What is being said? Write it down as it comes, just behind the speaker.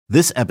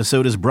This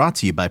episode is brought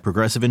to you by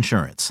Progressive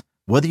Insurance.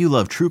 Whether you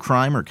love true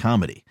crime or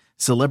comedy,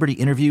 celebrity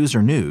interviews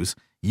or news,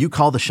 you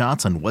call the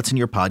shots on what's in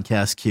your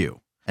podcast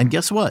queue. And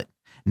guess what?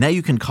 Now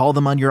you can call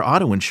them on your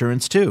auto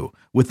insurance too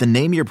with the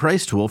Name Your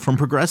Price tool from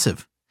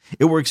Progressive.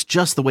 It works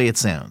just the way it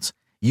sounds.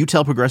 You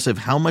tell Progressive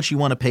how much you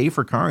want to pay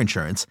for car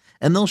insurance,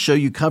 and they'll show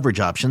you coverage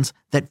options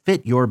that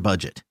fit your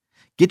budget.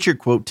 Get your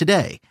quote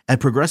today at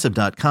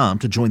Progressive.com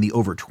to join the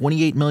over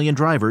 28 million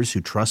drivers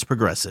who trust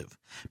Progressive.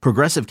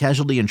 Progressive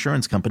Casualty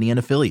Insurance Company and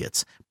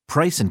Affiliates.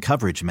 Price and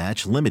coverage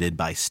match limited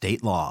by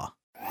state law.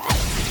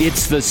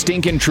 It's the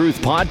Stinkin' Truth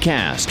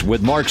Podcast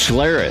with Mark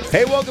Schlereth.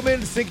 Hey, welcome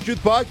into the Stinkin'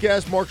 Truth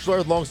Podcast. Mark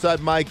Schlereth alongside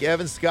Mike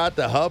Evans. Scott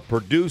the Hub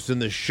producing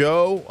the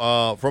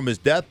show from his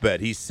deathbed.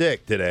 He's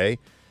sick today.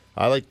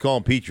 I like to call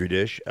him Petri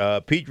Dish.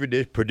 Petri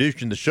Dish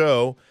producing the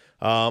show.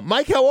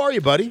 Mike, how are you,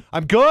 buddy?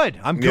 I'm good.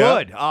 I'm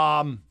good.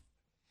 Yeah.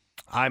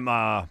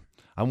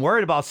 I'm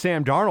worried about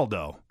Sam Darnold,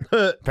 though.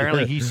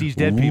 Apparently, he sees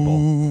dead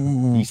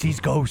people. He sees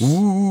ghosts.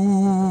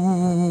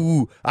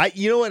 Ooh.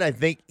 You know what I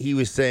think he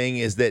was saying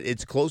is that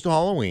it's close to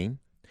Halloween,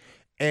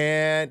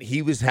 and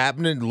he was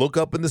happening to look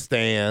up in the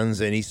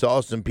stands, and he saw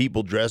some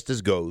people dressed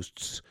as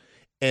ghosts,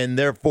 and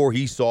therefore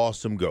he saw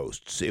some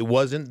ghosts. It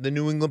wasn't the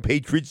New England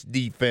Patriots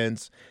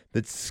defense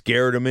that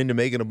scared him into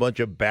making a bunch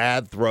of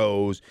bad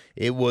throws.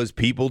 It was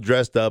people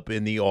dressed up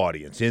in the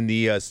audience, in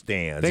the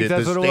stands, Think at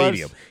that's the what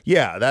stadium. it was?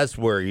 Yeah, that's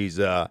where he's.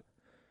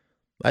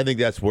 I think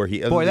that's where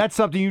he. Boy, that's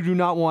something you do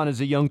not want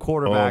as a young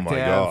quarterback Oh, my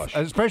to have, gosh.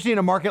 especially in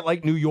a market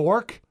like New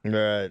York,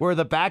 right. where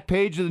the back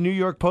page of the New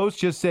York Post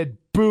just said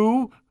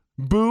 "boo,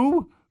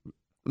 boo,"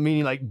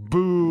 meaning like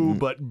boo,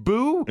 but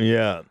boo.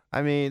 Yeah.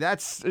 I mean,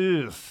 that's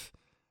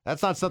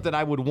not something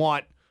I would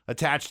want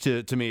attached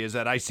to me. Is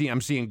that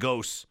I'm seeing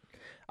ghosts.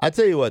 I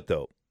tell you what,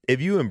 though,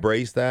 if you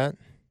embrace that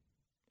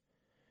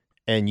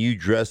and you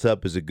dress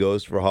up as a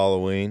ghost for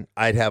Halloween,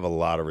 I'd have a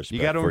lot of respect.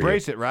 You got to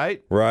embrace it,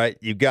 right? Right,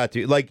 you've got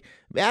to. Like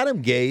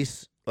Adam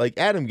Gase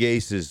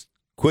is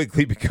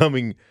quickly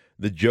becoming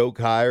the joke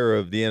hire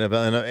of the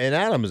NFL, and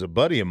Adam is a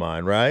buddy of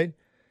mine, right?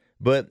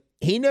 But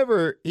he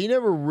never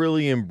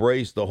really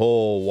embraced the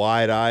whole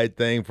wide-eyed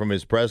thing from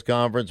his press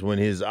conference when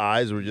his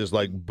eyes were just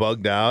like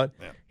bugged out.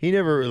 Yeah. He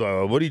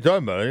never. What are you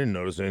talking about? I didn't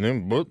notice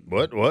anything.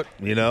 What?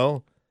 You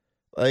know.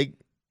 Like,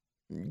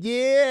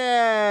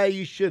 yeah,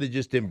 you should have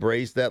just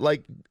embraced that.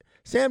 Like,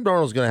 Sam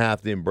Darnold's going to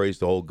have to embrace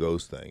the whole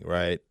ghost thing,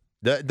 right?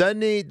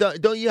 Doesn't he?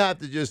 Don't you have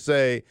to just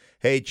say,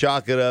 hey,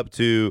 chalk it up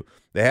to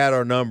they had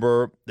our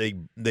number, they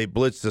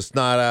blitzed the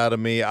snot out of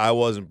me, I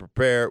wasn't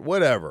prepared,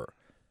 whatever.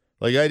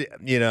 Like,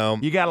 you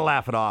got to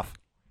laugh it off.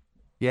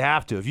 You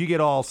have to. If you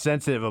get all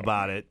sensitive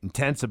about it and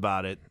tense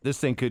about it, this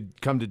thing could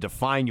come to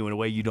define you in a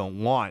way you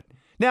don't want.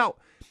 Now,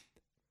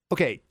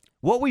 okay,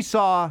 what we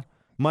saw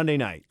Monday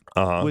night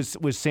was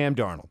Sam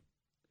Darnold.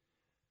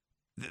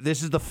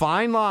 This is the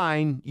fine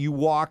line you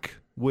walk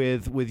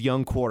with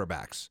young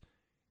quarterbacks.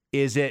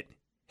 Is it,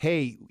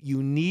 hey,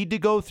 you need to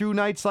go through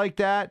nights like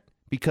that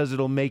because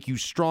it'll make you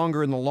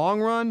stronger in the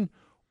long run?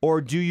 Or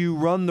do you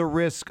run the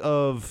risk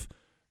of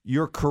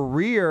your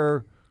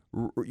career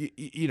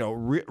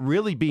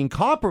really being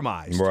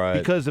compromised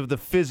because of the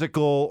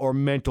physical or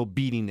mental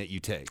beating that you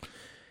take?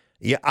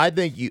 Yeah, I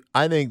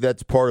think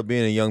that's part of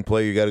being a young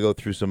player. You got to go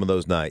through some of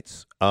those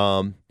nights.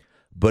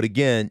 But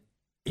again,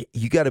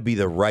 you got to be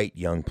the right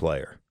young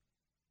player.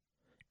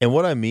 And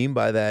what I mean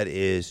by that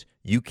is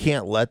you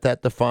can't let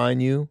that define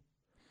you.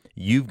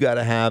 You've got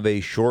to have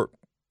a short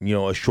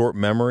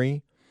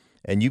memory,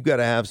 and you've got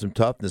to have some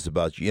toughness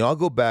about you. I'll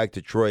go back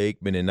to Troy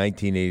Aikman in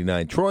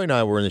 1989. Troy and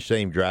I were in the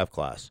same draft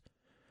class.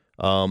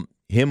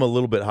 Him a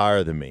little bit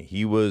higher than me.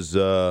 He was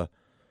I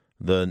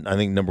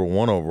think number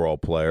 1 overall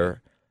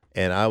player,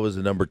 and I was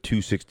the number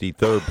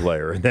 263rd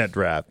player in that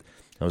draft.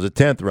 I was a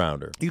 10th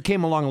rounder. You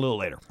came along a little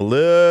later. A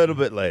little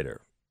bit later.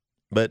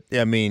 But,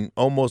 I mean,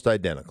 almost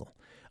identical.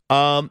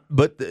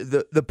 But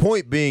the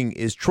point being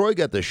is Troy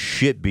got the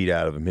shit beat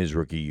out of him his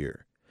rookie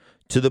year,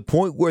 to the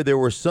point where there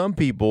were some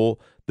people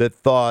that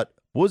thought,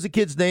 what was the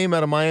kid's name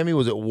out of Miami?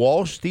 Was it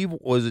Walsh?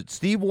 Was it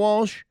Steve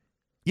Walsh?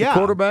 Yeah. The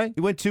quarterback?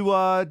 He went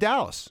to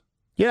Dallas.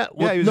 Yeah.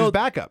 Well, he was his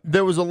backup.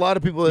 There was a lot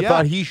of people that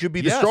thought he should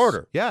be the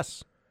starter.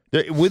 Yes.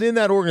 Within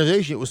that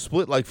organization, it was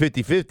split like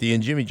 50-50,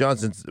 and Jimmy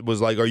Johnson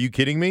was like, are you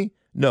kidding me?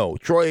 No,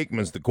 Troy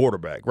Aikman's the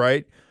quarterback,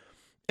 right?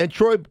 And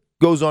Troy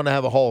goes on to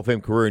have a Hall of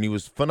Fame career, and he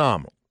was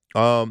phenomenal.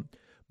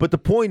 But the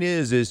point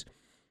is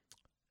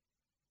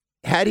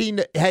had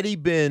he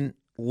been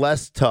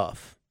less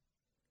tough,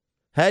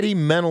 had he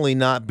mentally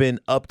not been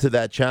up to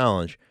that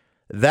challenge,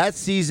 that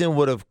season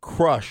would have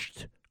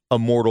crushed a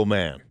mortal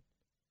man.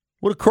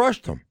 Would have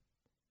crushed him.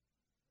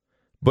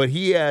 But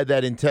he had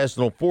that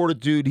intestinal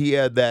fortitude. He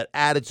had that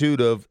attitude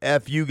of,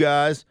 F you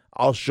guys,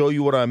 I'll show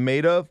you what I'm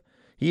made of.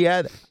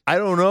 I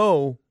don't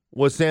know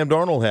what Sam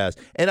Darnold has.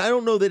 And I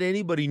don't know that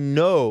anybody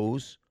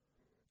knows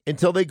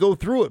until they go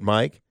through it,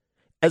 Mike.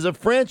 As a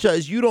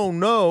franchise, you don't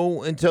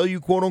know until you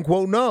quote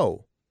unquote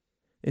know,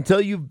 until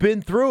you've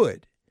been through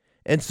it.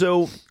 And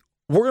so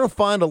we're going to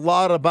find a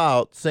lot out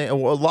about Sam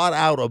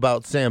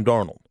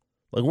Darnold.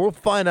 Like, we'll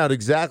find out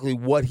exactly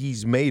what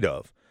he's made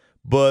of.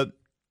 But,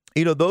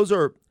 those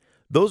are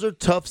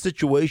tough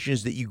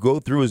situations that you go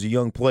through as a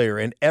young player,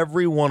 and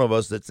every one of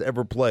us that's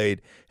ever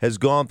played has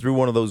gone through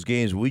one of those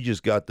games where we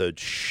just got the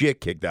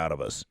shit kicked out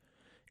of us.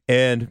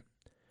 And,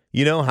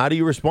 how do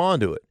you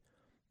respond to it?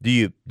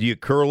 Do you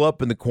curl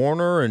up in the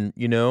corner and,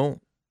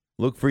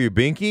 look for your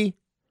binky?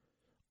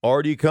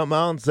 Or do you come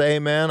out and say, hey,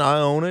 man, I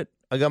own it.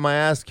 I got my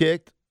ass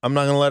kicked. I'm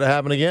not going to let it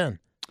happen again.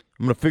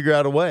 I'm going to figure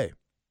out a way.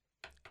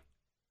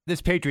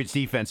 This Patriots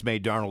defense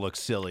made Darnold look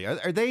silly.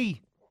 Are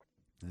they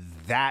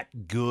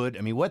that good?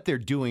 I mean, what they're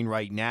doing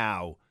right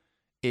now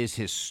is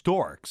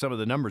historic, some of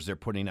the numbers they're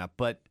putting up.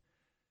 But,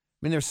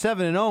 they're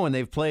 7-0, and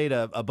they've played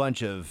a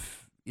bunch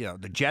of,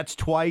 the Jets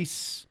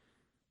twice,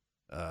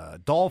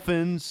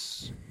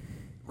 Dolphins,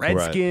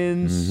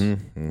 Redskins,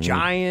 right.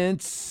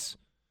 Giants.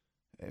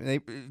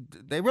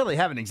 They really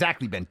haven't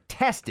exactly been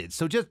tested.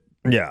 So just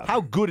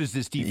how good is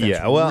this defense?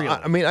 Yeah, well,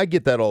 really? I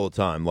get that all the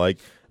time. Like,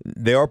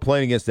 they are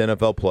playing against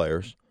NFL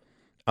players.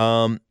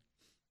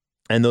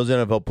 And those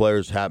NFL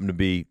players happen to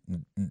be,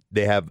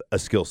 they have a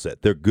skill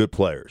set. They're good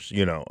players,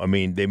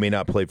 they may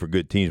not play for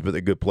good teams, but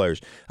they're good players.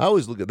 I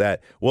always look at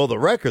that. Well,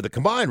 the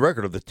combined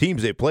record of the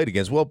teams they played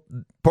against, well,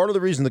 part of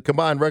the reason the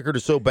combined record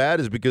is so bad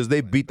is because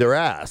they beat their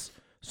ass.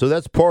 So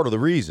that's part of the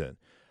reason.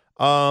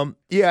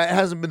 It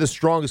hasn't been the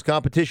strongest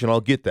competition. I'll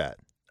get that.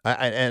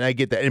 I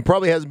get that. And it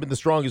probably hasn't been the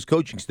strongest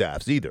coaching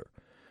staffs either.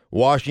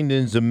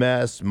 Washington's a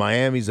mess.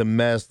 Miami's a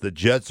mess. The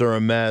Jets are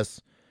a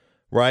mess,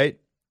 right?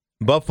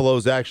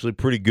 Buffalo's actually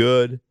pretty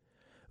good.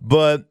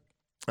 But,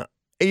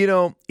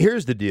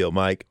 here's the deal,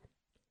 Mike.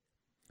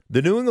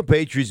 The New England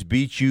Patriots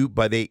beat you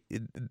by the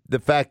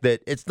fact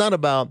that it's not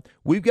about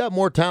we've got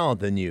more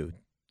talent than you.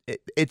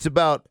 It's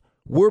about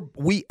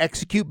we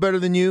execute better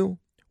than you.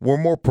 We're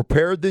more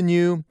prepared than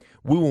you.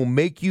 We will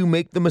make you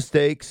make the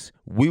mistakes.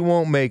 We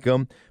won't make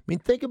them.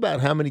 Think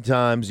about how many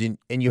times, and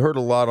you heard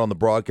a lot on the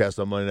broadcast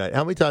on Monday night,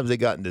 how many times they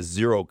got into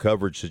zero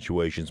coverage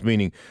situations,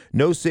 meaning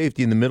no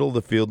safety in the middle of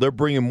the field. They're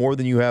bringing more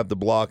than you have to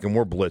block, and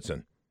we're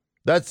blitzing.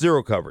 That's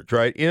zero coverage,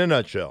 right? In a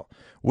nutshell.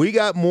 We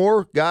got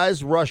more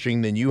guys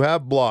rushing than you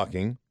have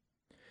blocking,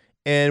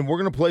 and we're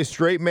going to play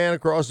straight man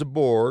across the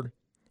board,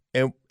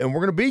 and we're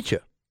going to beat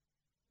you.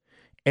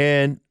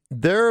 And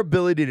their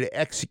ability to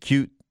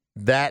execute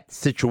that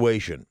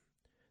situation,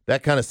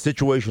 that kind of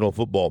situational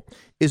football,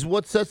 is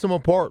what sets them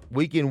apart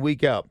week in,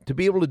 week out. To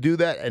be able to do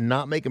that and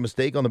not make a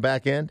mistake on the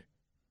back end,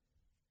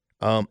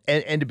 and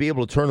to be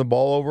able to turn the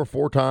ball over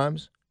 4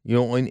 times, in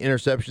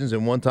interceptions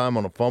and 1 time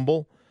on a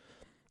fumble,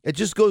 it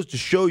just goes to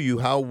show you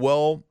how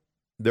well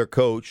they're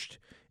coached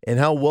and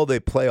how well they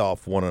play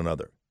off one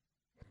another.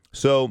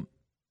 So,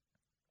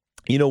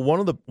 one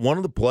of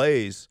the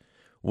plays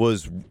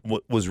was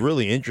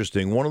really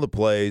interesting. One of the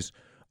plays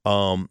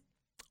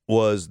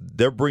was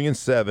they're bringing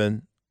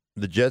 7.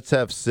 The Jets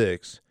have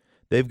 6.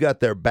 They've got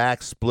their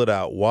back split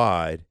out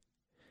wide,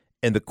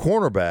 and the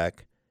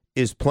cornerback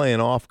is playing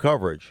off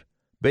coverage,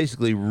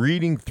 basically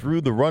reading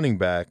through the running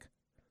back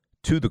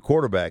to the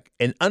quarterback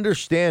and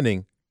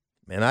understanding,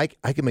 man, I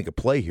can make a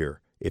play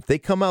here. If they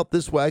come out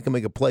this way, I can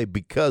make a play.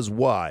 Because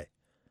why?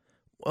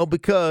 Well,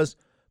 because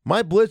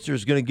my blitzer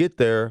is going to get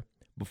there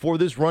before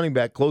this running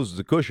back closes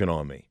the cushion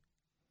on me,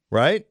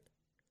 right?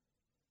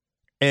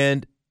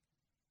 And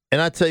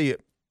I tell you,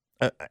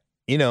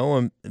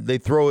 and they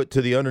throw it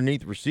to the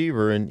underneath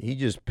receiver, and he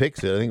just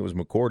picks it. I think it was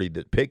McCourty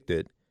that picked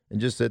it and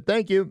just said,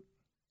 thank you.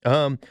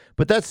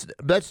 But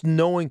that's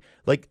knowing,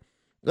 like,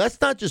 that's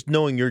not just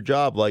knowing your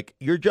job. Like,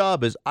 your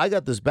job is, I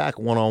got this back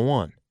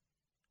one-on-one.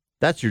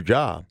 That's your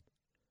job.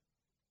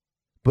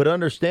 But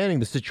understanding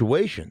the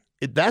situation,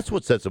 that's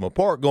what sets them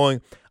apart,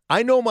 going,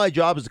 I know my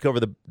job is to cover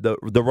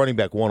the running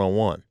back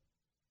one-on-one.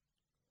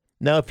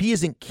 Now, if he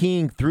isn't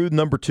keying through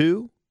number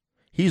 2,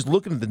 he's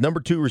looking at the number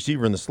 2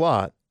 receiver in the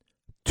slot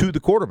to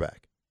the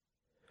quarterback.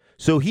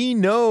 So he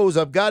knows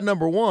I've got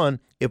number 1.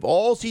 If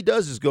all he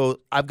does is go,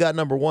 I've got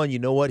number 1, you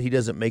know what? He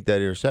doesn't make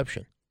that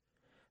interception.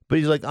 But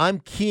he's like, I'm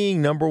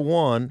keying number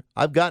 1.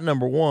 I've got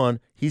number 1.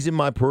 He's in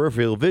my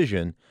peripheral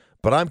vision,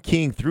 but I'm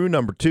keying through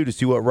number 2 to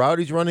see what route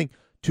he's running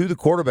to the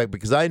quarterback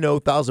because I know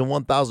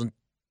 1,000,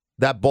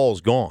 that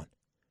ball's gone.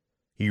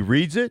 He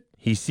reads it.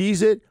 He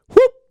sees it.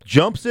 Whoop,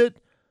 jumps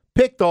it.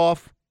 Picked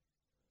off.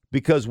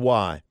 Because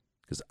why?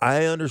 Because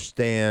I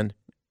understand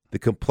the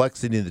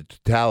complexity and the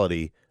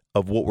totality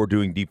of what we're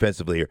doing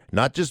defensively here.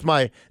 Not just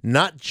my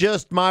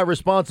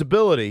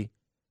responsibility.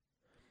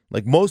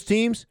 Like most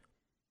teams,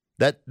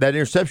 that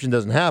interception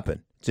doesn't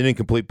happen. It's an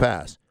incomplete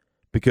pass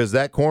because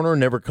that corner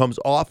never comes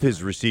off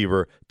his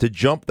receiver to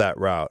jump that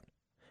route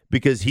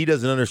because he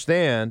doesn't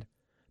understand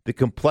the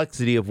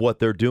complexity of what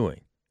they're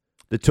doing,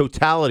 the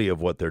totality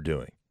of what they're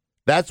doing.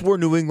 That's where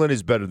New England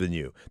is better than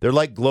you. They're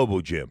like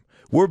Globo Gym.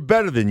 We're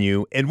better than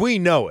you, and we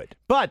know it.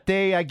 But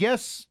they, I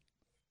guess,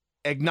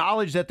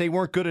 acknowledge that they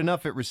weren't good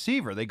enough at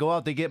receiver. They go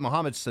out, they get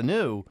Mohamed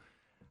Sanu.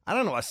 I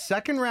don't know, a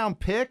second-round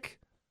pick.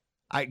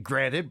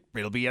 Granted,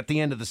 it'll be at the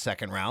end of the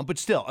second round, but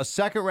still, a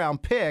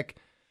second-round pick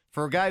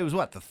for a guy who's, the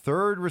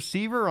 3rd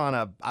receiver on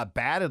a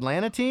bad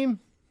Atlanta team?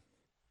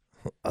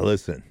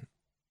 Listen,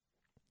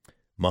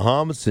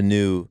 Mohamed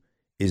Sanu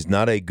is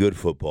not a good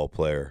football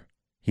player.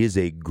 He is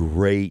a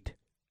great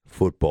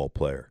football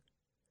player.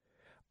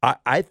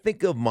 I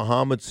think of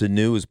Mohamed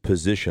Sanu as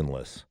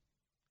positionless.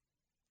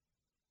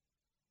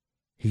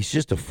 He's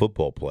just a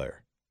football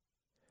player.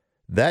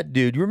 That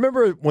dude, you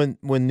remember when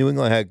New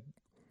England had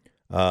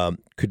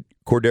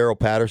Cordero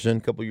Patterson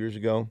a couple years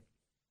ago?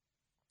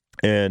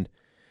 And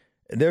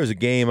there was a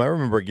game, I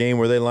remember a game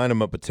where they lined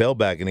him up a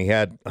tailback, and he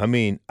had, I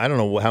don't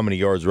know how many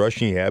yards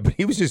rushing he had, but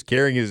he was just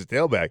carrying his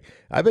tailback.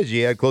 I bet you he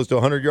had close to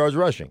 100 yards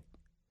rushing.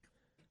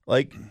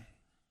 Like,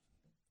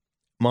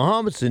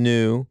 Mohamed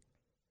Sanu,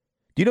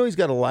 do you know he's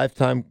got a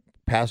lifetime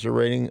passer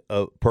rating,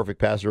 a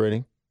perfect passer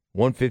rating?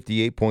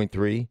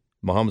 158.3.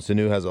 Mohamed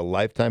Sanu has a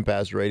lifetime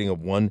passer rating of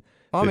 158.3.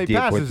 How many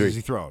passes has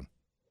he thrown?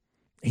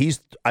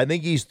 I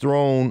think he's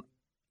thrown.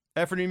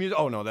 Efforting music?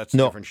 Oh, no, that's a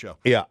different show.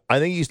 Yeah, I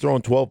think he's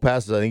thrown 12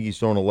 passes. I think he's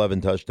thrown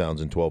 11 touchdowns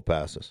in 12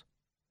 passes.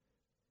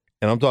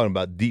 And I'm talking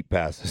about deep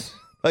passes.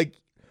 Like,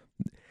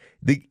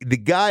 the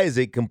guy is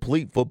a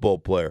complete football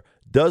player,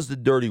 does the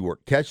dirty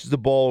work, catches the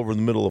ball over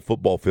the middle of the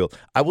football field.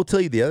 I will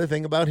tell you the other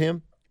thing about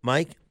him,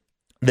 Mike,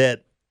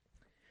 that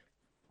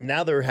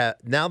now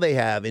they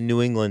have in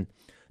New England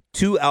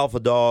 2 alpha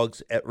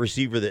dogs at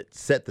receiver that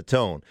set the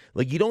tone.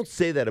 Like, you don't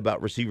say that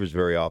about receivers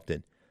very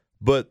often.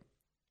 But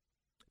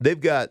they've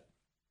got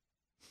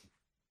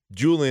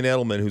Julian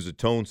Edelman, who's a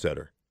tone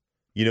setter.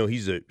 You know,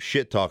 he's a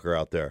shit talker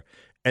out there.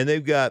 And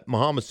they've got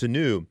Mohamed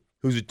Sanu,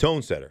 who's a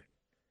tone setter.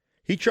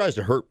 He tries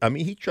to hurt.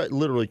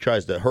 Literally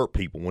tries to hurt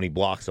people when he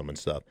blocks them and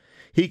stuff.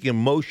 He can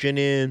motion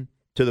in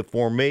to the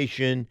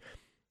formation.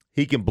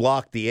 He can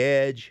block the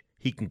edge.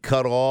 He can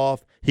cut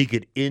off. He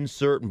could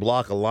insert and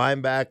block a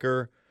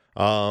linebacker.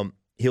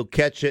 He'll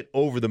catch it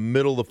over the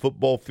middle of the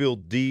football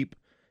field deep.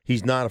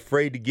 He's not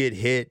afraid to get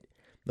hit.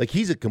 Like,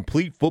 he's a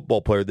complete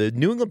football player. The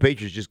New England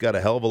Patriots just got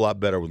a hell of a lot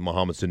better with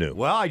Mohamed Sanu.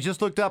 Well, I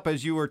just looked up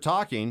as you were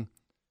talking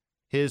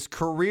his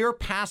career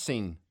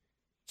passing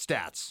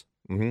stats.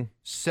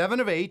 7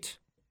 of 8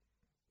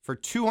 for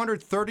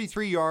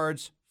 233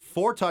 yards,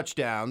 4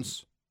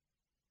 touchdowns,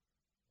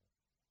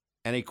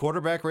 and a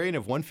quarterback rating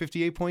of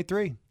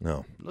 158.3.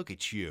 No. Look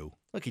at you.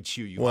 Look at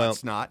you, well,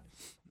 snot.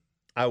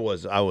 I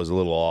was a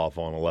little off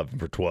on 11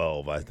 for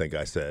 12, I think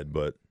I said,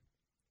 but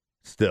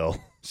still.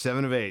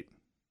 7 of 8.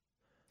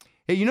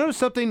 Hey, you notice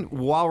something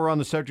while we're on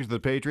the subject of the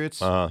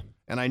Patriots? And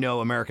I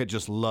know America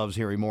just loves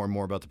hearing more and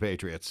more about the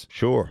Patriots.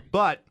 Sure.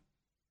 But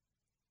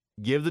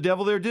give the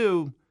devil their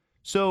due.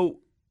 So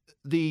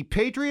the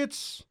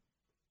Patriots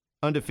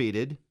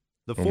undefeated,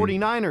 the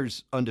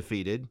 49ers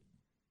undefeated,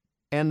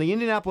 and the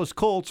Indianapolis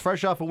Colts,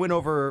 fresh off a win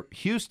over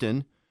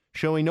Houston,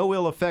 showing no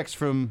ill effects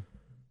from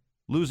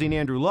losing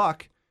Andrew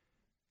Luck.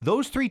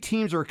 Those 3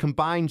 teams are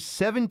combined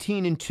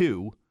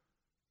 17-2.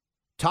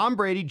 Tom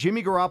Brady,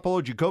 Jimmy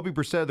Garoppolo, Jacoby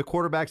Brissett, the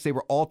quarterbacks, they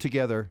were all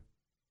together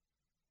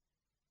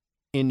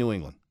in New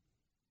England.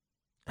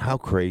 How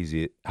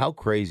crazy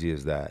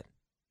is that?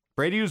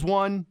 Brady was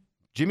 1,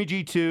 Jimmy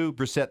G 2,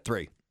 Brissett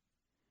 3.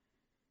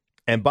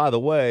 And by the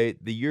way,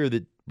 the year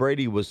that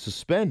Brady was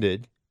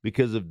suspended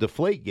because of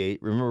Deflategate,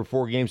 remember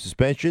 4-game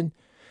suspension?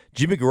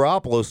 Jimmy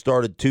Garoppolo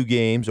started 2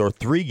 games or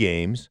 3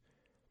 games,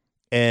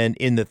 and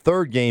in the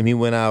 3rd game he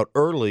went out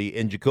early,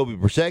 and Jacoby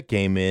Brissett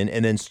came in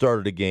and then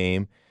started a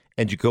game.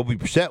 And Jacoby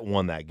Brissett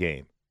won that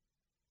game.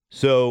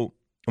 So,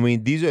 I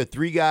mean, these are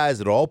 3 guys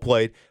that all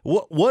played.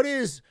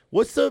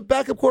 What's the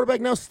backup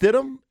quarterback now?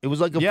 Stidham? It was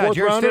like a 4th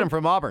Jared rounder? Stidham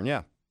from Auburn,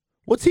 yeah.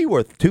 What's he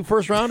worth? 2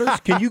 first-rounders?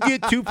 Can you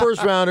get 2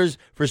 first-rounders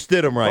for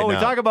Stidham right now? We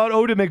talk about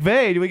Oda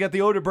McVay. Do we got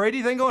the Oda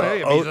Brady thing going?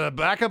 Hey, if he's a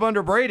backup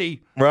under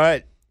Brady.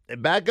 Right.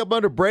 Backup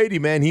under Brady,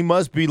 man, he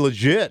must be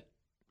legit.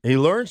 He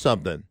learned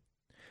something.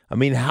 I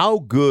mean, how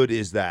good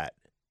is that?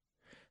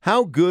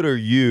 How good are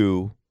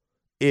you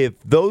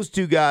if those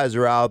 2 guys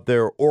are out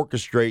there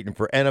orchestrating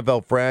for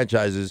NFL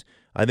franchises?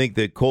 I think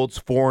the Colts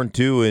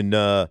 4-2 and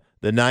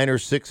the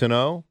Niners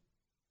 6-0.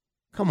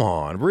 Come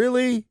on,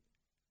 really?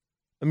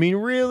 I mean,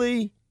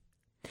 really?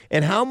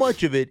 And how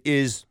much of it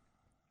is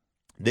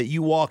that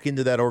you walk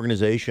into that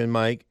organization,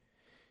 Mike,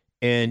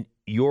 and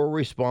you're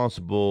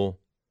responsible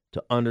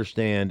to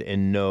understand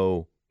and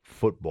know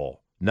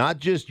football, not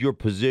just your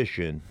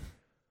position,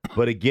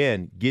 but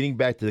again, getting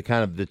back to the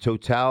kind of the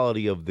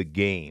totality of the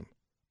game.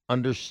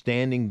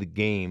 Understanding the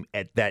game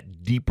at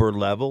that deeper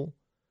level.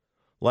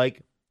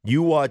 Like,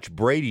 you watch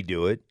Brady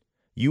do it.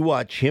 You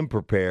watch him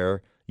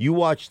prepare. You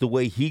watch the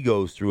way he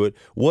goes through it.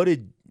 What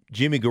did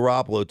Jimmy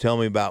Garoppolo tell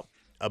me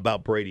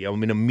about Brady?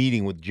 I'm in a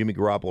meeting with Jimmy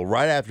Garoppolo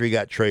right after he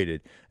got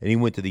traded, and he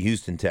went to the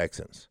Houston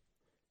Texans.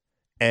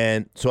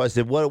 And so I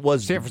said, what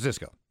was San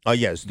Francisco. Oh,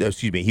 yes,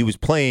 excuse me. He was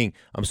playing.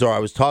 I'm sorry, I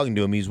was talking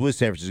to him. He was with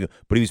San Francisco,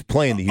 but he was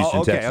playing the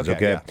Houston Texans,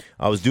 okay? Yeah.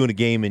 I was doing a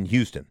game in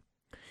Houston.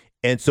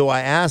 And so I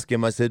asked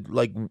him, I said,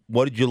 like,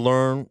 what did you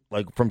learn,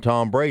 like, from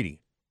Tom Brady?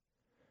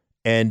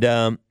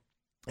 And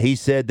he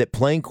said that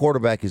playing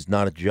quarterback is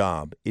not a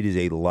job. It is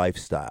a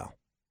lifestyle.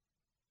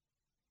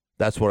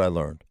 That's what I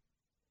learned.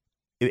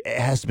 It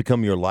has to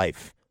become your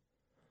life.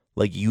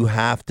 Like, you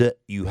have to,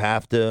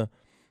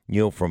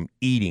 from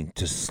eating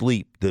to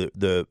sleep,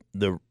 the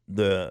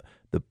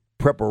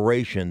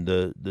preparation,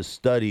 the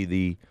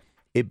study,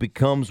 it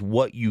becomes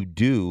what you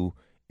do,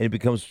 and it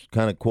becomes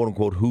kind of quote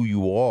unquote who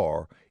you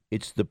are.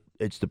 It's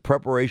the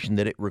preparation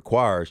that it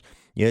requires.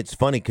 You know, it's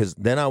funny because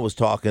then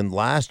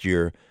last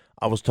year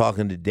I was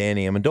talking to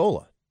Danny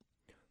Amendola,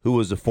 who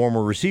was a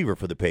former receiver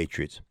for the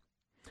Patriots,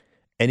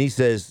 and he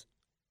says,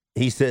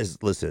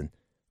 listen,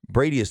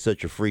 Brady is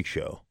such a freak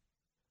show.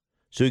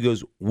 So he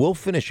goes, we'll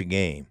finish a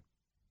game.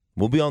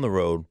 We'll be on the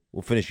road.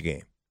 We'll finish a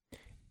game.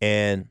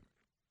 And,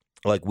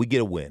 like, we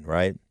get a win,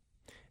 right?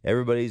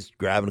 Everybody's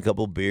grabbing a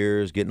couple of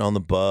beers, getting on the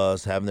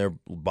bus, having their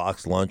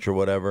box lunch or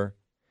whatever.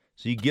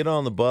 So you get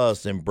on the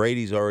bus, and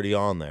Brady's already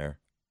on there.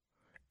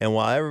 And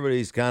while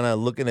everybody's kind of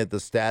looking at the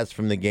stats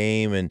from the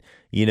game and,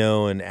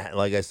 and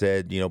like I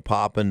said,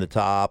 popping the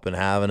top and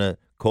having a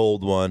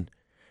cold one,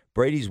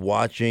 Brady's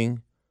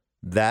watching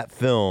that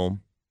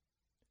film,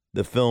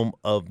 the film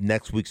of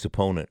next week's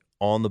opponent,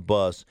 on the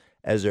bus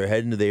as they're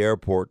heading to the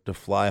airport to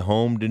fly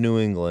home to New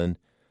England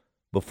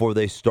before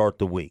they start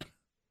the week.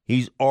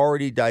 He's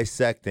already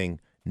dissecting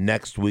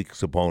next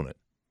week's opponent,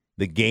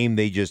 the game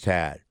they just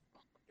had.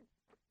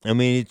 I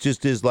mean, it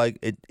just is like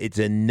it's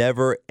a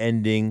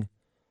never-ending,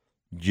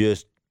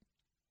 just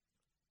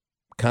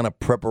kind of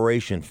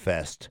preparation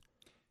fest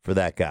for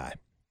that guy.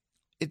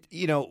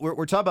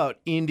 We're talking about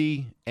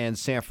Indy and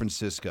San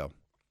Francisco.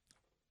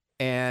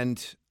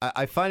 And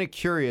I find it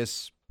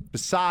curious,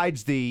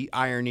 besides the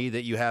irony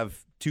that you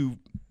have two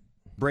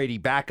Brady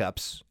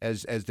backups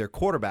as their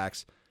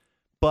quarterbacks,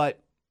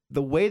 but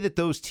the way that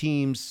those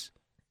teams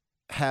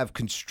have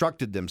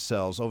constructed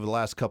themselves over the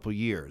last couple of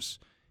years.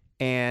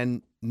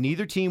 And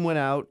neither team went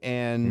out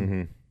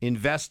and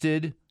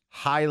invested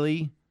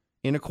highly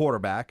in a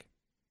quarterback.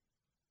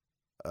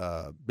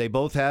 They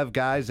both have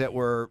guys that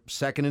were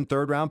second and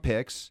third round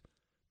picks.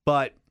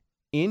 But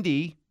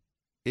Indy,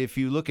 if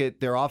you look at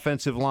their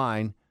offensive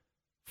line,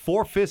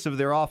 4/5 of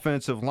their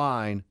offensive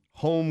line,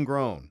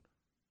 homegrown.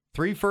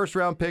 3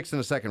 first-round picks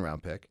and a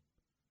second-round pick.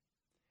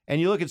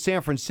 And you look at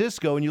San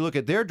Francisco and you look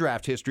at their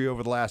draft history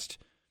over the last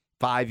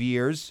 5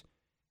 years,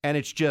 and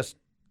it's just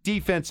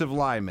defensive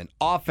linemen,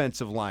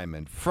 offensive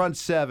linemen, front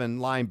seven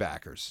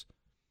linebackers.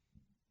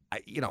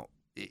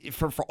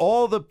 For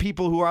all the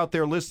people who are out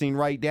there listening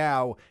right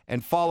now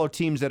and follow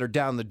teams that are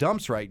down the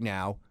dumps right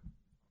now,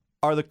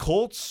 are the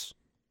Colts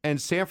and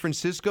San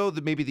Francisco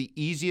maybe the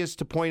easiest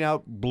to point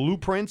out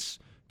blueprints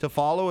to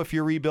follow if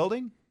you're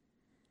rebuilding?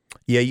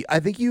 Yeah, I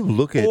think you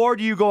look at... Or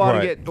do you go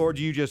out or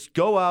do you just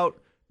go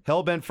out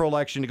hell-bent for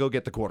election to go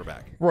get the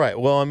quarterback? Right.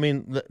 Well, I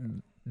mean,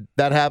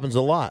 that happens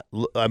a lot.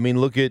 I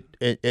mean, look at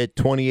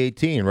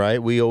 2018,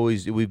 right?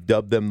 We've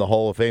dubbed them the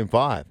Hall of Fame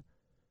 5.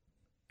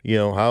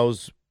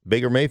 How's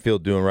Baker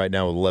Mayfield doing right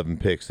now with 11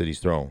 picks that he's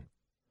thrown?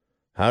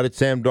 How did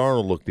Sam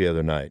Darnold look the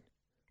other night?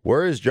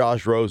 Where is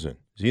Josh Rosen?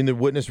 Is he in the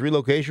witness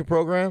relocation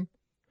program?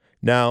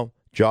 Now,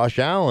 Josh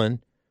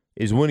Allen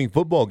is winning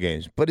football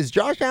games, but is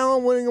Josh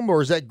Allen winning them,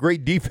 or is that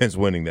great defense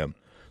winning them?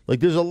 Like,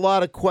 there's a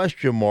lot of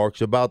question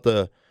marks about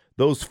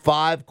those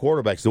 5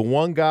 quarterbacks. The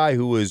one guy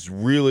who is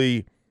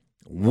really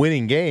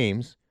winning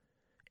games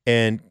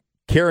and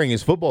carrying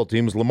his football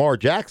team is Lamar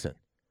Jackson,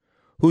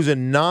 who's a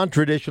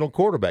non-traditional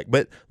quarterback.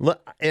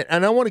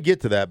 And I want to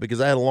get to that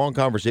because I had a long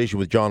conversation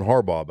with John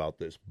Harbaugh about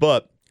this.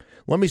 But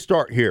let me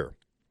start here.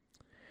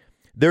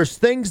 There's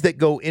things that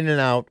go in and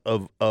out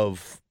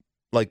of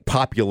like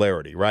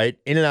popularity, right?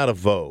 In and out of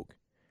vogue.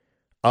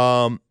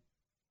 The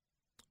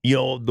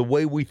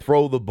way we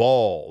throw the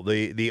ball,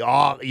 the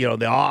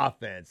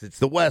offense. It's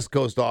the West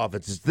Coast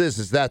offense. It's this,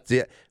 it's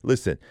that.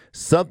 Listen,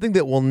 something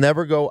that will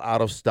never go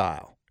out of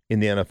style in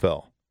the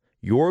NFL.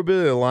 Your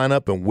ability to line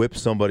up and whip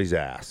somebody's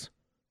ass.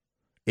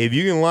 If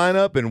you can line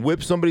up and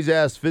whip somebody's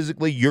ass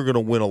physically, you're going to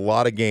win a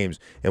lot of games.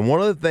 And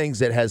one of the things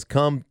that has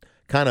come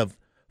kind of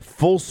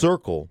full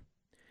circle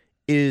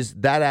is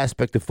that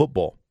aspect of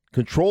football.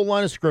 Control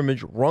line of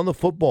scrimmage, run the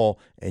football,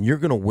 and you're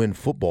going to win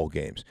football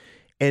games.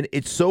 And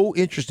it's so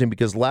interesting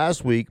because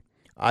last week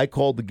I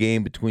called the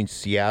game between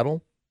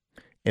Seattle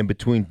and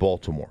between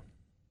Baltimore.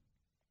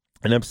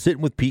 And I'm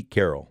sitting with Pete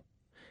Carroll.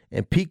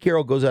 And Pete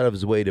Carroll goes out of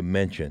his way to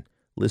mention,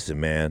 listen,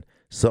 man,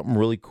 something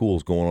really cool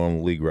is going on in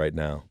the league right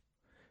now.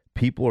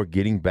 People are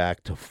getting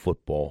back to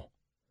football.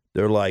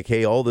 They're like,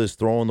 hey, all this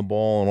throwing the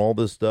ball and all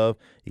this stuff,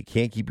 you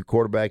can't keep your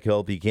quarterback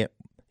healthy.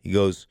 He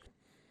goes,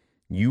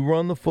 you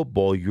run the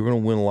football, you're going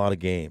to win a lot of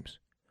games.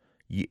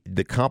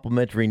 The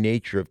complementary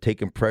nature of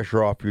taking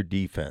pressure off your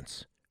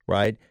defense,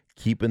 right?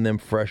 Keeping them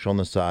fresh on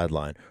the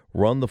sideline.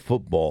 Run the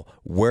football,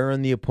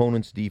 wearing the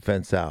opponent's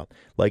defense out.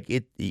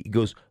 He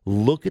goes,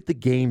 look at the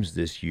games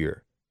this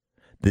year.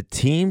 The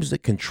teams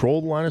that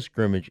control the line of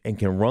scrimmage and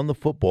can run the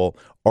football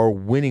are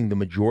winning the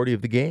majority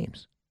of the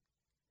games.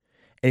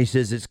 And he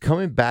says it's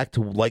coming back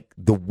to like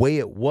the way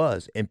it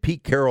was. And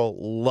Pete Carroll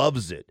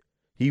loves it.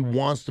 He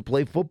wants to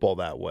play football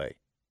that way.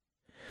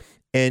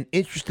 And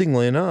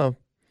interestingly enough,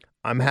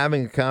 I'm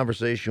having a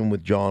conversation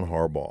with John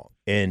Harbaugh.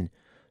 And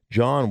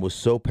John was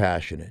so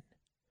passionate.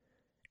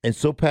 And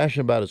so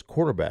passionate about his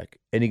quarterback.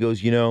 And he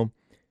goes, you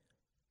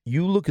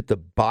look at the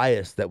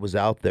bias that was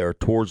out there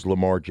towards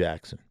Lamar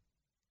Jackson.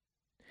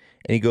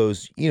 And he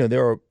goes,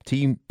 there are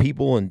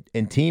people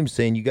and teams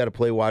saying you got to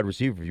play wide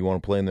receiver if you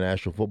want to play in the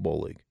National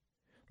Football League.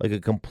 Like a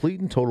complete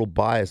and total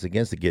bias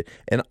against the kid.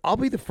 And I'll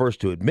be the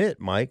first to admit,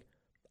 Mike,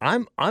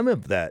 I'm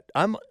of that.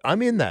 I'm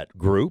in that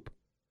group.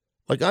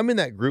 Like I'm in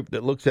that group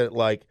that looks at it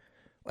like,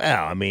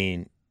 well, I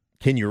mean,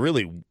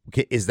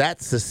 is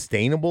that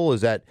sustainable?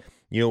 Is that,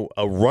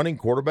 a running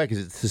quarterback? Is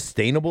it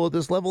sustainable at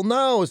this level?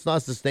 No, it's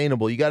not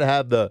sustainable. You got to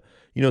have the,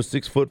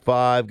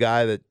 6'5"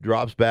 guy that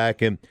drops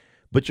back.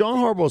 But John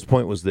Harbaugh's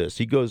point was this.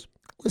 He goes,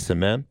 listen,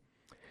 man.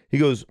 He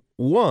goes,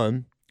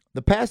 one,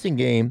 the passing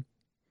game,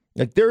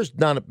 like there's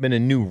not been a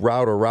new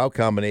route or route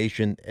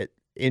combination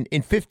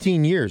in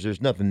 15 years.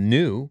 There's nothing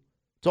new.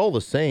 It's all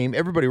the same.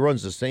 Everybody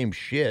runs the same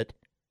shit.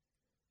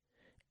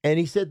 And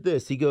he said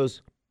this. He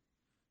goes,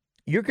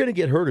 you're going to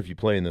get hurt if you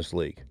play in this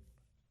league.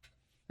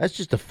 That's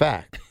just a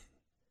fact.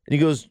 And he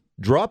goes,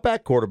 drop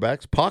back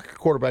quarterbacks, pocket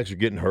quarterbacks are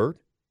getting hurt.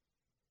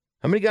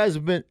 How many guys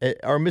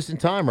are missing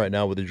time right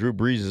now with the Drew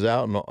Brees is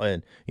out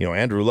and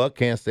Andrew Luck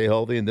can't stay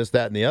healthy and this,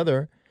 that, and the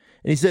other.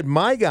 And he said,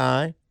 my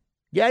guy,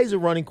 yeah, he's a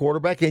running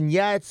quarterback, and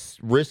yeah, it's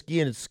risky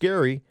and it's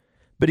scary.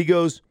 But he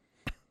goes,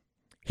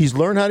 he's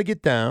learned how to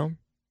get down.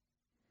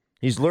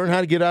 He's learned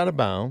how to get out of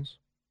bounds.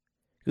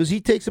 Because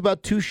he takes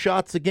about 2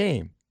 shots a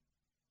game.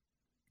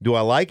 Do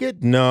I like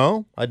it?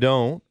 No, I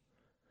don't.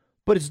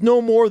 But it's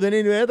no more than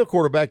any other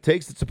quarterback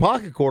takes. It's a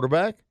pocket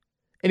quarterback.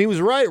 And he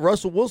was right.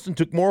 Russell Wilson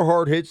took more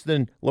hard hits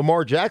than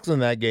Lamar Jackson in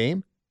that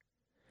game.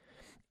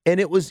 And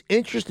it was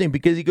interesting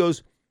because he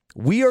goes,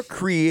 we are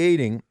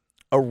creating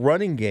a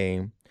running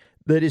game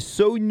that is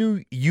so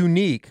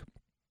unique,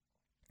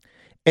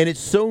 and it's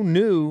so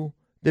new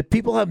that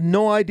people have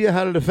no idea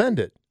how to defend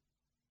it.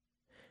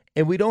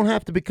 And we don't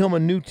have to become a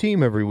new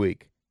team every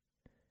week.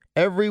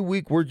 Every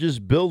week we're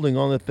just building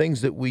on the things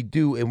that we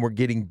do, and we're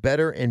getting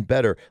better and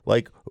better,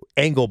 like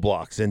angle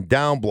blocks and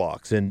down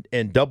blocks and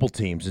double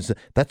teams. And so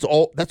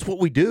that's what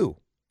we do.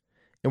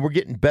 And we're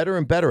getting better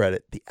and better at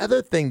it. The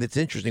other thing that's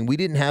interesting, we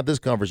didn't have this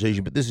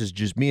conversation, but this is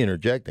just me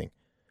interjecting.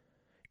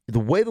 The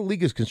way the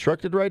league is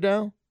constructed right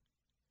now,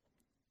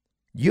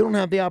 you don't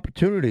have the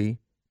opportunity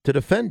to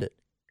defend it.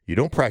 You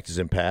don't practice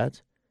in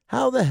pads.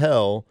 How the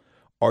hell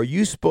are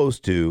you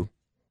supposed to,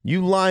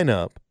 you line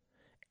up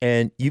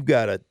and you've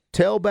got a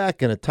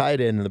tailback and a tight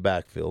end in the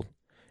backfield.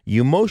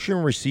 You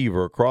motion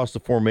receiver across the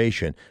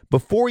formation.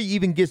 Before he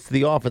even gets to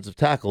the offensive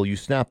tackle, you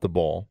snap the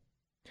ball.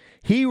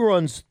 He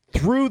runs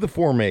through the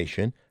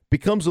formation,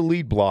 becomes a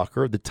lead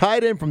blocker. The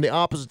tight end from the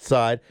opposite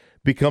side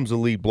becomes a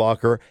lead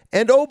blocker.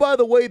 And, oh, by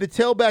the way, the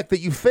tailback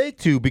that you fake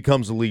to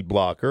becomes a lead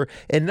blocker.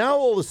 And now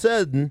all of a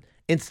sudden,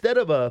 instead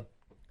of a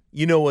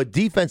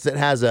defense that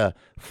has a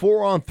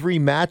 4-on-3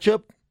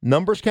 matchup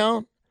numbers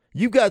count,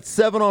 you've got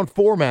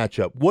 7-on-4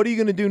 matchup. What are you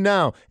going to do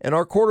now? And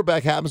our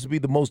quarterback happens to be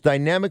the most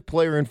dynamic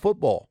player in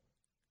football.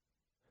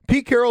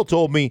 Pete Carroll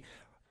told me,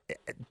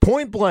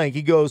 point blank,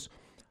 he goes,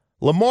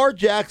 Lamar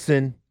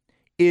Jackson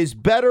is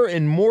better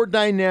and more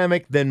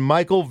dynamic than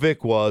Michael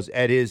Vick was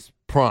at his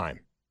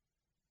prime.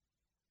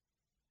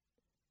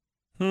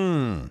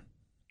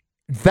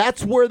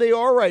 That's where they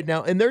are right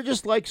now. And they're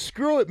just like,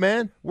 screw it,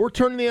 man. We're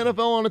turning the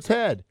NFL on its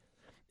head.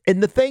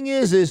 And the thing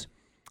is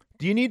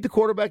do you need the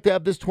quarterback to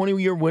have this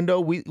 20-year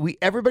window?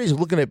 Everybody's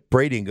looking at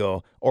Brady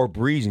or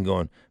Breeze and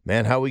going,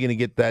 man, how are we going to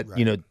get that,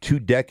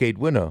 2-decade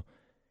window?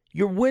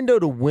 Your window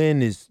to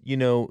win is,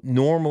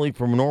 normally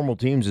from normal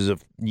teams is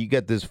if you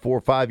get this 4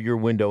 or 5 year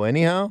window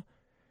anyhow.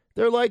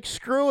 They're like,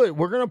 screw it.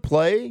 We're going to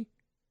play.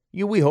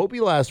 We hope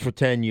he lasts for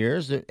 10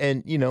 years,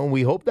 and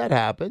we hope that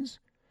happens.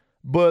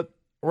 But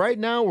right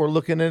now we're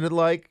looking at it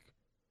like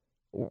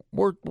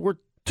we're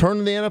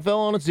turning the NFL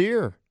on its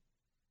ear,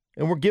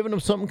 and we're giving them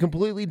something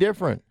completely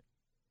different.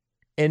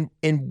 And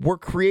we're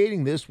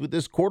creating this with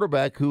this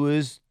quarterback who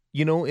is,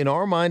 in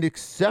our mind,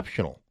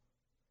 exceptional.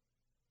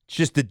 It's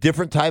just a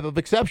different type of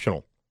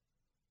exceptional.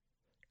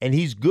 And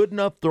he's good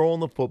enough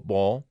throwing the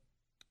football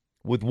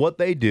with what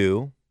they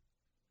do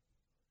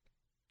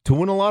to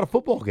win a lot of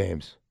football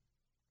games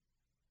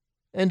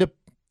and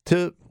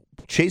to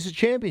chase a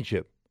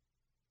championship.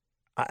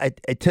 I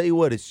tell you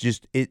what, it's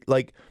just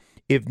like,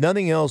 if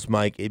nothing else,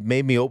 Mike, it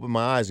made me open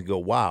my eyes and go,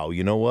 wow,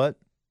 you know what?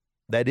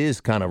 That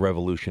is kind of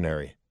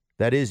revolutionary.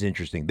 That is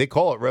interesting. They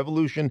call it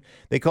revolution.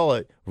 They call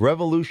it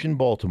Revolution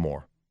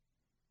Baltimore.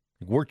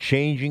 We're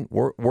changing.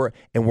 We're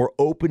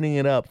opening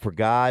it up for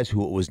guys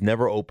who it was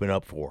never opened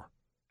up for.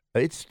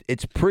 It's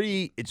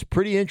pretty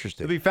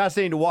interesting. It'll be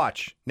fascinating to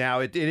watch. Now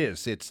it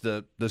is. It's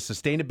the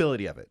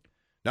sustainability of it,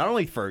 not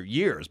only for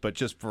years but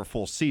just for a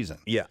full season.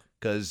 Yeah,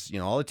 because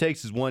all it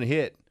takes is one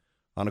hit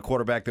on a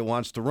quarterback that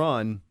wants to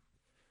run.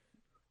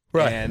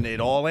 Right. And it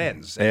all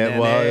ends.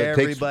 And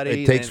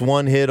it takes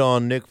one hit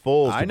on Nick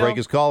Foles to break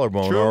his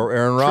collarbone, or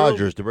Aaron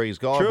Rodgers to break his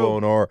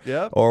collarbone,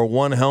 or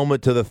one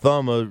helmet to the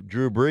thumb of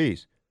Drew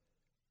Brees.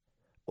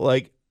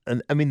 Like,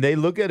 and I mean, they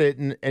look at it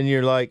and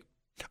you're like,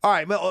 all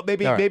right, well,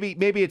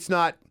 maybe it's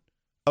not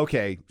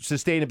okay.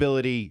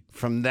 Sustainability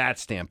from that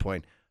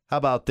standpoint. How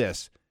about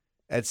this?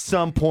 At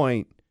some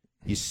point,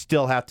 you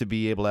still have to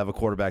be able to have a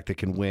quarterback that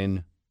can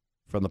win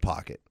from the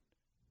pocket,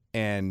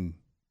 and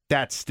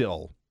that's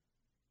still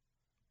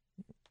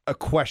a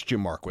question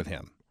mark with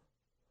him.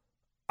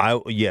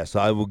 I'll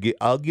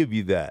give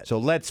you that. So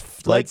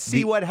let's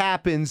see what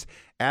happens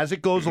as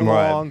it goes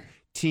along. Right.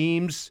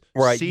 Teams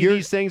Right. see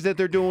these things that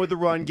they're doing with the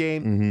run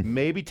game,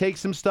 maybe take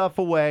some stuff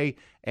away,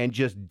 and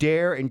just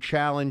dare and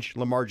challenge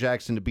Lamar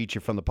Jackson to beat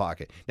you from the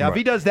pocket. Now, if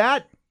he does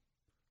that,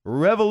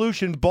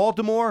 Revolution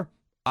Baltimore,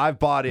 I've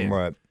bought in.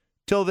 Right.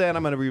 Till then,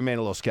 I'm going to remain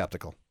a little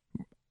skeptical.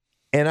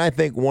 And I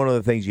think one of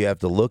the things you have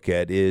to look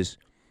at is,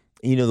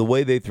 the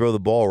way they throw the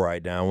ball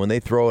right now. When they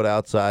throw it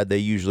outside, they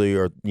usually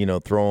are,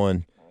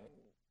 throwing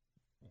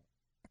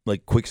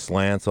like quick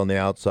slants on the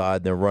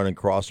outside. They're running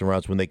crossing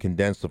routes. When they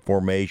condense the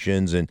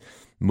formations and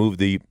move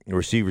the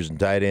receivers and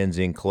tight ends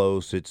in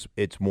close,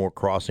 it's more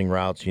crossing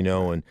routes,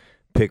 and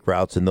pick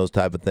routes and those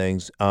type of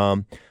things.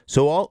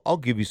 So I'll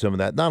give you some of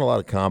that. Not a lot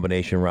of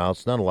combination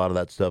routes, not a lot of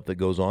that stuff that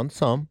goes on.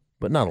 Some,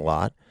 but not a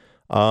lot.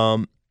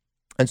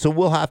 And so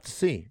we'll have to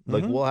see.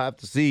 We'll have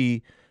to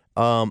see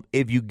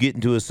if you get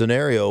into a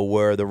scenario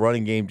where the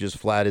running game just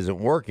flat isn't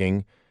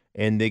working,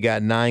 and they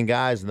got 9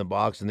 guys in the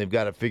box and they've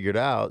got it figured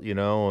out,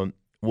 and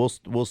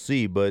we'll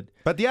see. But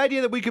the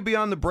idea that we could be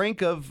on the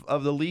brink of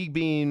the league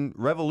being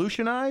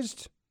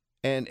revolutionized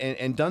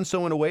and done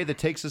so in a way that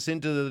takes us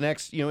into the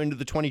next, into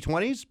the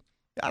 2020s,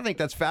 I think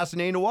that's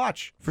fascinating to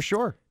watch for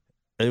sure.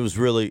 It was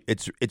really,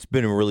 it's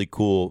been really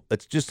cool.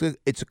 It's just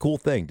it's a cool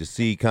thing to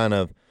see kind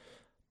of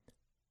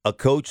a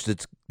coach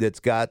that's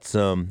got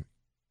some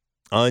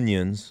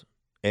onions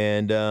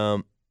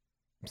and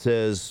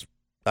says,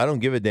 I don't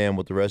give a damn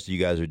what the rest of you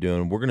guys are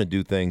doing. We're going to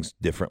do things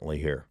differently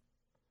here.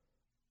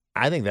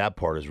 I think that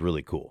part is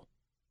really cool.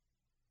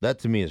 That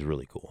to me is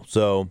really cool.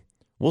 So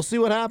we'll see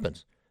what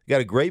happens. They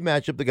got a great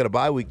matchup. They got a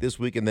bye week this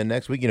week, and then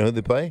next week, you know who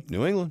they play?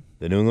 New England.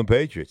 The New England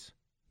Patriots.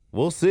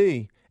 We'll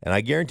see. And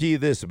I guarantee you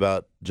this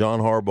about John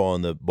Harbaugh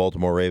and the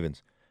Baltimore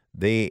Ravens.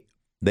 They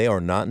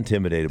are not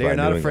intimidated by New England.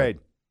 They're not afraid.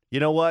 You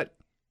know what?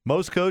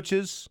 Most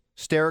coaches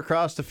stare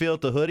across the field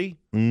at the hoodie,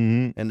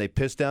 and they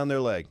piss down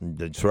their leg.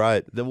 That's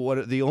right.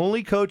 The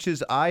only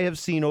coaches I have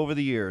seen over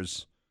the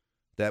years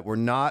that were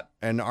not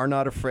and are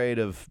not afraid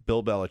of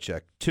Bill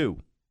Belichick, two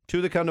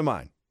that come to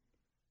mind,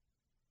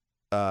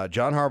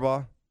 John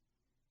Harbaugh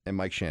and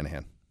Mike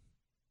Shanahan.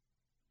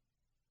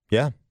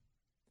 Yeah.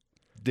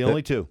 The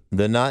only two.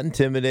 They're not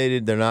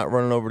intimidated. They're not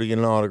running over to get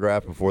an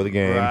autograph before the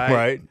game.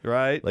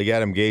 Right. Like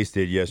Adam Gase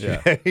did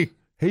yesterday. Yeah.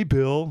 Hey,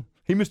 Bill.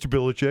 Hey, Mr.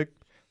 Belichick.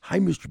 Hi,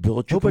 Mr.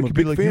 Belichick. Hope I can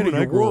be like you when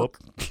I grow up.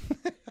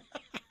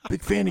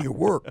 Big fan of your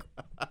work.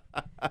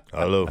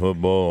 I love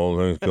football. All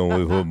things come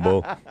with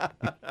football.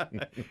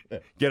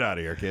 Get out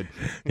of here, kid.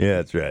 Yeah,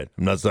 that's right.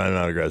 I'm not signing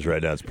autographs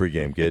right now. It's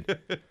pregame, kid.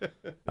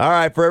 All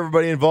right, for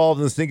everybody involved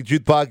in the Stinking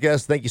Truth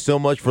podcast, thank you so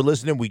much for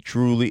listening. We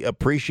truly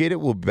appreciate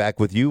it. We'll be back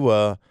with you,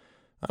 I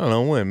don't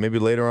know when, maybe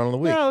later on in the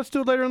week. Yeah, let's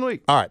do it later in the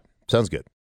week. All right, sounds good.